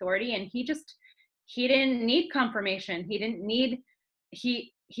ranking authority, and he didn't need confirmation.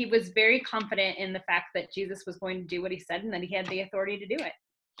 He was very confident in the fact that Jesus was going to do what he said and that he had the authority to do it.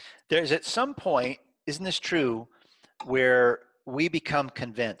 There's at some point, isn't this true, where we become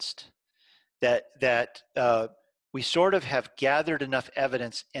convinced that we sort of have gathered enough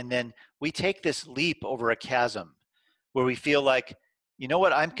evidence, and then we take this leap over a chasm where we feel like, you know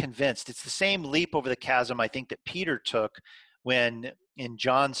what, I'm convinced. It's the same leap over the chasm I think that Peter took when in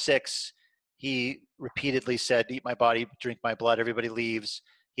John 6, he repeatedly said, eat my body, drink my blood, everybody leaves.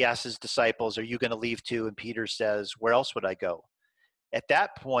 He asks his disciples, are you going to leave too? And Peter says, where else would I go? At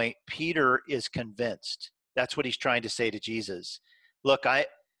that point, Peter is convinced. That's what he's trying to say to Jesus. Look,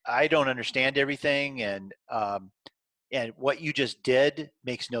 I don't understand everything, and what you just did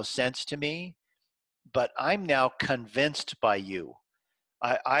makes no sense to me, but I'm now convinced by you.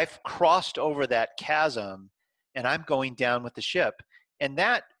 I've crossed over that chasm, and I'm going down with the ship. And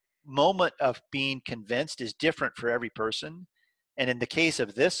that moment of being convinced is different for every person. And in the case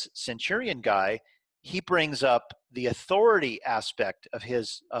of this centurion guy, he brings up the authority aspect of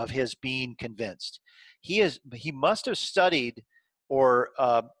his being convinced. He must have studied or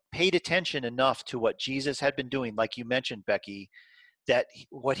paid attention enough to what Jesus had been doing, like you mentioned, Becky, that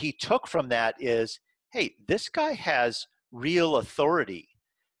what he took from that is, hey, this guy has real authority,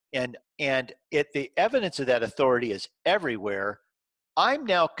 and the evidence of that authority is everywhere. I'm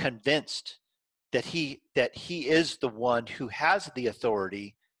now convinced that he is the one who has the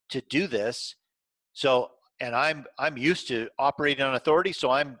authority to do this. So, and I'm used to operating on authority, so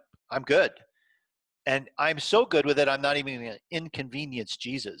I'm good. And I'm so good with it, I'm not even going to inconvenience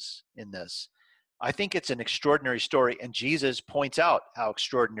Jesus in this. I think it's an extraordinary story, and Jesus points out how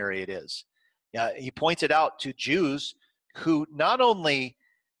extraordinary it is. He points it out to Jews who not only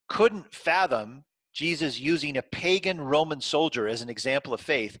couldn't fathom Jesus using a pagan Roman soldier as an example of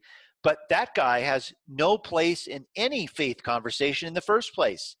faith, but that guy has no place in any faith conversation in the first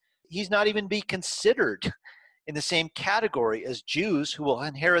place. He's not even be considered in the same category as Jews who will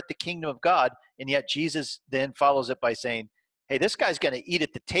inherit the kingdom of God. And yet Jesus then follows it by saying, hey, this guy's going to eat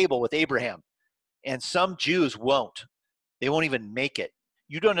at the table with Abraham. And some Jews won't. They won't even make it.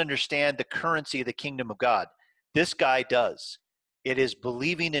 You don't understand the currency of the kingdom of God. This guy does. It is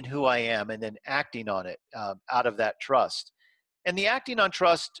believing in who I am and then acting on it out of that trust. And the acting on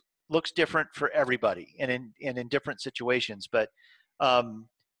trust looks different for everybody and in different situations. But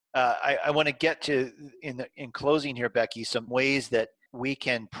I want to get to, in closing here, Becky, some ways that we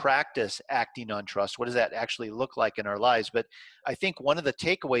can practice acting on trust. What does that actually look like in our lives? But I think one of the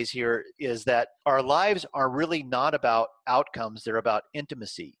takeaways here is that our lives are really not about outcomes. They're about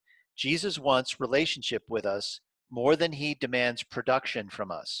intimacy. Jesus wants relationship with us more than he demands production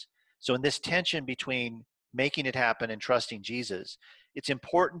from us. So in this tension between making it happen and trusting Jesus, it's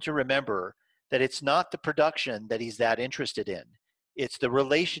important to remember that it's not the production that he's that interested in. It's the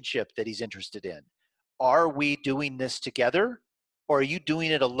relationship that he's interested in. Are we doing this together, or are you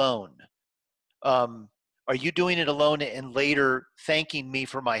doing it alone? Are you doing it alone and later thanking me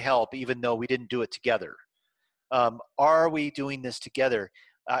for my help, even though we didn't do it together? Are we doing this together?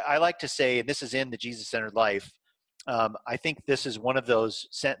 I like to say, and this is in the Jesus-Centered Life, I think this is one of those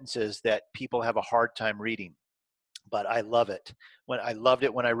sentences that people have a hard time reading, but I love it. I loved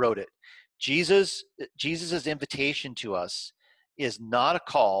it when I wrote it. Jesus's invitation to us is not a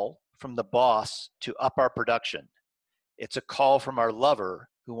call from the boss to up our production. It's a call from our lover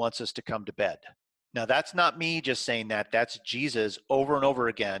who wants us to come to bed. Now, that's not me just saying that. That's Jesus over and over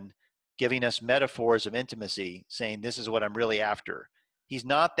again giving us metaphors of intimacy, saying this is what I'm really after. He's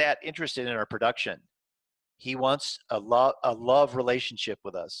not that interested in our production. He wants a love relationship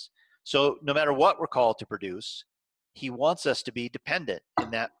with us. So no matter what we're called to produce, he wants us to be dependent in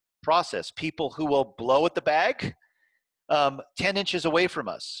that process. People who will blow at the bag 10 inches away from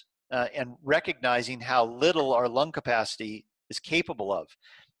us, and recognizing how little our lung capacity is capable of.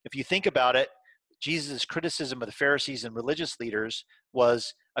 If you think about it, Jesus' criticism of the Pharisees and religious leaders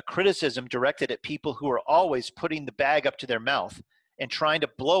was a criticism directed at people who are always putting the bag up to their mouth and trying to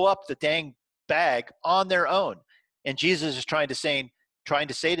blow up the dang bag on their own. And Jesus is trying to say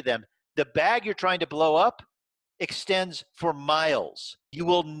to them, the bag you're trying to blow up extends for miles. You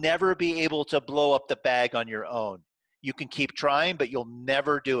will never be able to blow up the bag on your own. You can keep trying, but you'll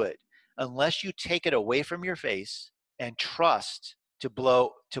never do it unless you take it away from your face and trust to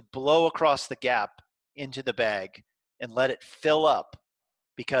blow across the gap into the bag and let it fill up,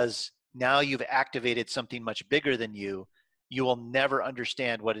 because now you've activated something much bigger than you. You will never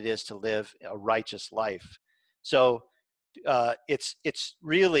understand what it is to live a righteous life. So it's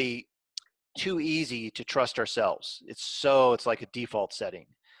really too easy to trust ourselves. It's like a default setting.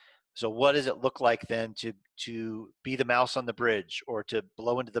 So what does it look like then to be the mouse on the bridge or to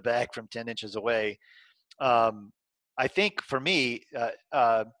blow into the bag from 10 inches away? I think for me,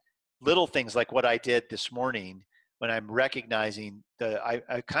 little things like what I did this morning when I'm recognizing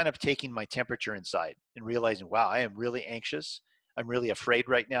I kind of taking my temperature inside and realizing, wow, I am really anxious. I'm really afraid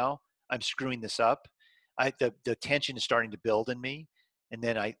right now. I'm screwing this up. The tension is starting to build in me. And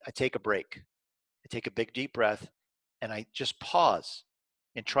then I take a break. I take a big deep breath and I just pause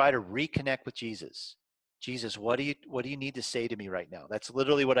and try to reconnect with Jesus. Jesus, what do you need to say to me right now? That's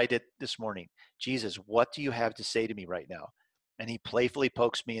literally what I did this morning. Jesus, what do you have to say to me right now? And he playfully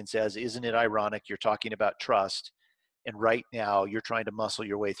pokes me and says, isn't it ironic? You're talking about trust, and right now you're trying to muscle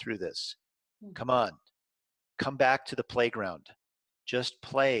your way through this. Come on, come back to the playground. Just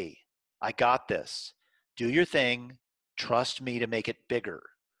play. I got this. Do your thing. Trust me to make it bigger.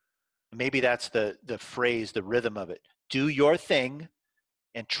 Maybe that's the phrase, the rhythm of it. Do your thing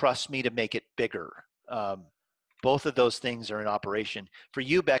and trust me to make it bigger. Both of those things are in operation. For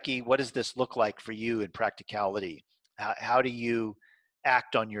you, Becky, what does this look like for you in practicality? How do you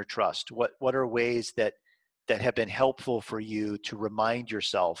act on your trust? What are ways that have been helpful for you to remind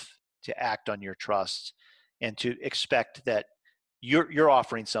yourself to act on your trust and to expect that you're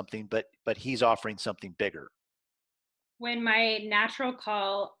offering something, but he's offering something bigger? When my natural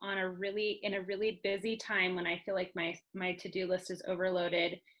call in a really busy time, when I feel like my to-do list is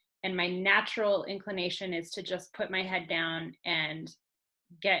overloaded, and my natural inclination is to just put my head down and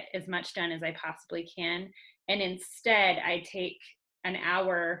get as much done as I possibly can. And instead, I take an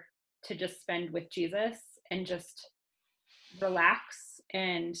hour to just spend with Jesus and just relax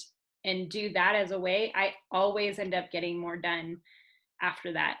and do that as a way. I always end up getting more done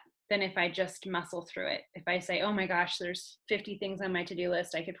after that than if I just muscle through it. If I say, oh my gosh, there's 50 things on my to-do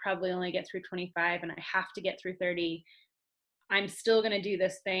list, I could probably only get through 25 and I have to get through 30. I'm still going to do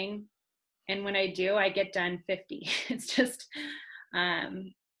this thing. And when I do, I get done 50. It's just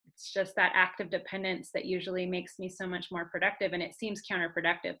that act of dependence that usually makes me so much more productive. And it seems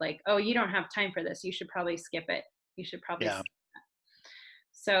counterproductive. Like, oh, you don't have time for this. You should probably skip it. You should probably skip it.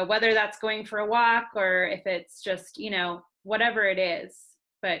 So whether that's going for a walk or if it's just, whatever it is,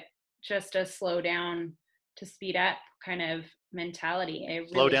 but just a slow down to speed up kind of mentality.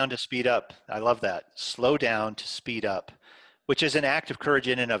 Slow down to speed up. I love that. Slow down to speed up, which is an act of courage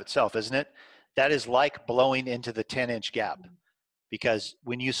in and of itself, isn't it? That is like blowing into the 10-inch gap, because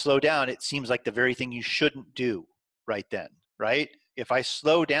when you slow down, it seems like the very thing you shouldn't do right then, right? If I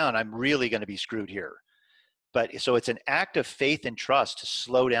slow down, I'm really going to be screwed here. But so it's an act of faith and trust to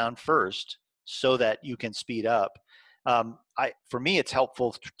slow down first so that you can speed up. For me, it's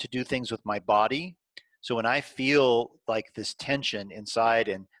helpful to do things with my body. So when I feel like this tension inside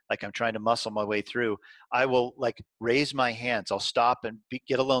and like I'm trying to muscle my way through, I will like raise my hands. I'll stop and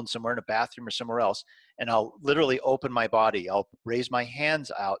get alone somewhere in a bathroom or somewhere else, and I'll literally open my body. I'll raise my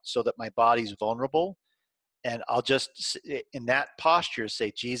hands out so that my body's vulnerable, and I'll just, in that posture,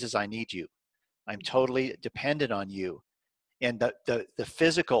 say, Jesus, I need you. I'm totally dependent on you. And the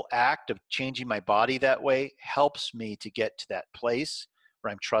physical act of changing my body that way helps me to get to that place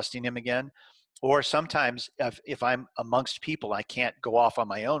where I'm trusting him again. Or sometimes if I'm amongst people, I can't go off on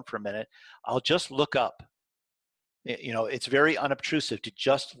my own for a minute, I'll just look up. You know, it's very unobtrusive to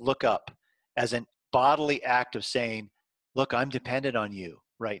just look up as a bodily act of saying, look, I'm dependent on you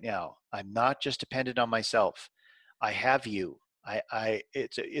right now. I'm not just dependent on myself. I have you.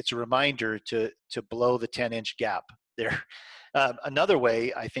 It's a reminder to blow the 10-inch gap there. Another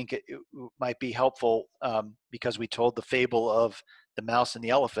way I think it might be helpful, because we told the fable of the mouse and the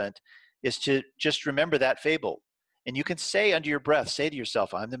elephant, is to just remember that fable. And you can say under your breath, say to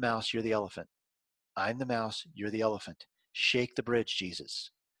yourself, I'm the mouse, you're the elephant. I'm the mouse, you're the elephant. Shake the bridge,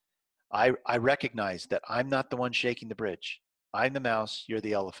 Jesus. I recognize that I'm not the one shaking the bridge. I'm the mouse, you're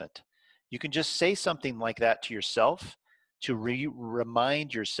the elephant. You can just say something like that to yourself to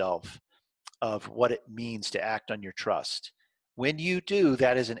remind yourself of what it means to act on your trust. When you do,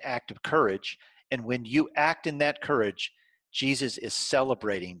 that is an act of courage. And when you act in that courage, Jesus is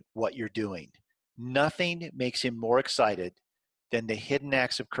celebrating what you're doing. Nothing makes him more excited than the hidden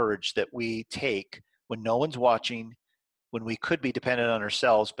acts of courage that we take when no one's watching, when we could be dependent on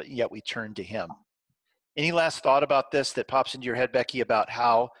ourselves, but yet we turn to him. Any last thought about this that pops into your head, Becky, about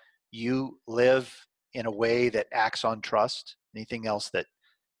how you live in a way that acts on trust? Anything else that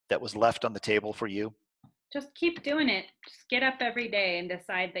was left on the table for you? Just keep doing it. Just get up every day and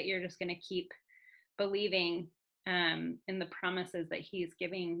decide that you're just going to keep believing in the promises that he's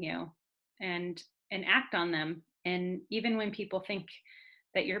giving you, and act on them. And even when people think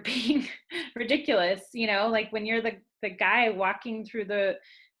that you're being ridiculous, you know, like when you're the guy walking through the,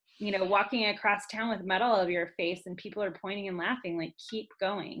 you know, walking across town with metal over your face and people are pointing and laughing, like keep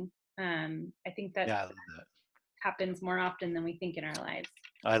going. I think that, I love that happens more often than we think in our lives.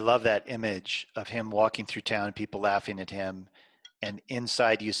 I love that image of him walking through town, people laughing at him, and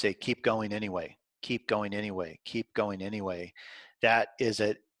inside you say, keep going anyway, keep going anyway, keep going anyway. That is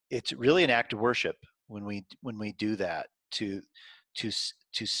it's really an act of worship when we do that, to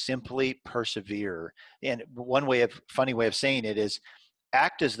simply persevere. And funny way of saying it is,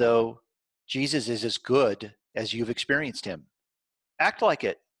 act as though Jesus is as good as you've experienced him. Act like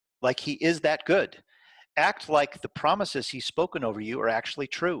it, like he is that good. Act like the promises he's spoken over you are actually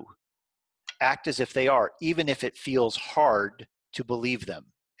true. Act as if they are, even if it feels hard to believe them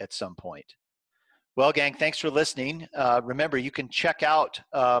at some point. Well, gang, thanks for listening. Remember, you can check out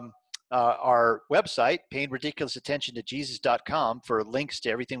our website, payingridiculousattentiontojesus.com, for links to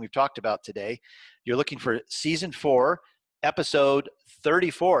everything we've talked about today. You're looking for season 4, episode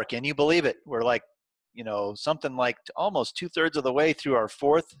 34. Can you believe it? We're like, you know, something like almost 2/3 of the way through our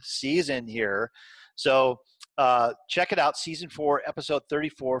 4th season here. So check it out, season 4, episode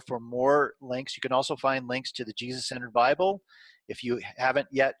 34, for more links. You can also find links to the Jesus-Centered Bible. If you haven't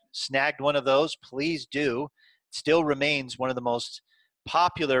yet snagged one of those, please do. It still remains one of the most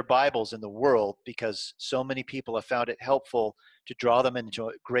popular Bibles in the world because so many people have found it helpful to draw them into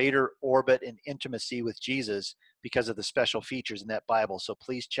a greater orbit and intimacy with Jesus because of the special features in that Bible. So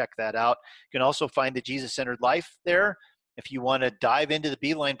please check that out. You can also find the Jesus-Centered Life there. If you want to dive into the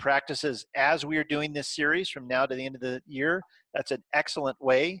Beeline practices as we are doing this series from now to the end of the year, that's an excellent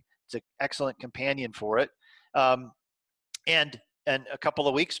way. It's an excellent companion for it. And in a couple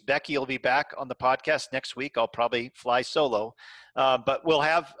of weeks, Becky will be back on the podcast. Next week, I'll probably fly solo. But we'll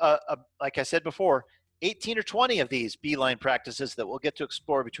have, like I said before, 18 or 20 of these Beeline practices that we'll get to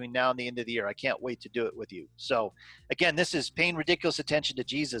explore between now and the end of the year. I can't wait to do it with you. So again, this is Paying Ridiculous Attention to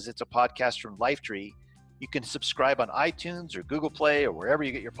Jesus. It's a podcast from Lifetree. You can subscribe on iTunes or Google Play or wherever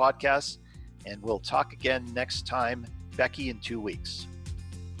you get your podcasts. And we'll talk again next time, Becky, in 2 weeks.